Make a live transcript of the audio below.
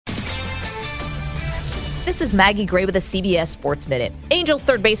This is Maggie Gray with a CBS Sports Minute. Angels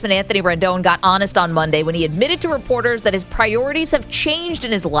third baseman Anthony Rendon got honest on Monday when he admitted to reporters that his priorities have changed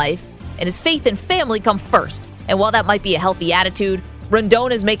in his life and his faith and family come first. And while that might be a healthy attitude,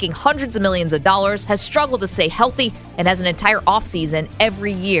 Rendon is making hundreds of millions of dollars, has struggled to stay healthy, and has an entire offseason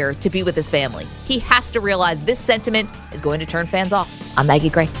every year to be with his family. He has to realize this sentiment is going to turn fans off. I'm Maggie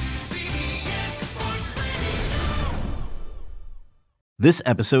Gray. This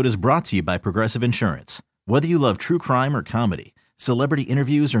episode is brought to you by Progressive Insurance. Whether you love true crime or comedy, celebrity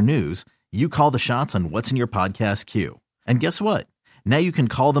interviews or news, you call the shots on what's in your podcast queue. And guess what? Now you can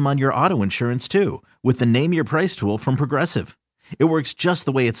call them on your auto insurance too with the Name Your Price tool from Progressive. It works just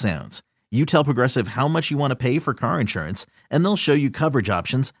the way it sounds. You tell Progressive how much you want to pay for car insurance, and they'll show you coverage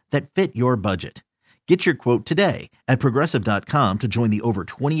options that fit your budget. Get your quote today at Progressive.com to join the over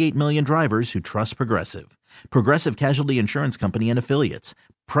 28 million drivers who trust Progressive. Progressive Casualty Insurance Company and Affiliates.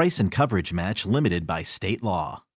 Price and coverage match limited by state law.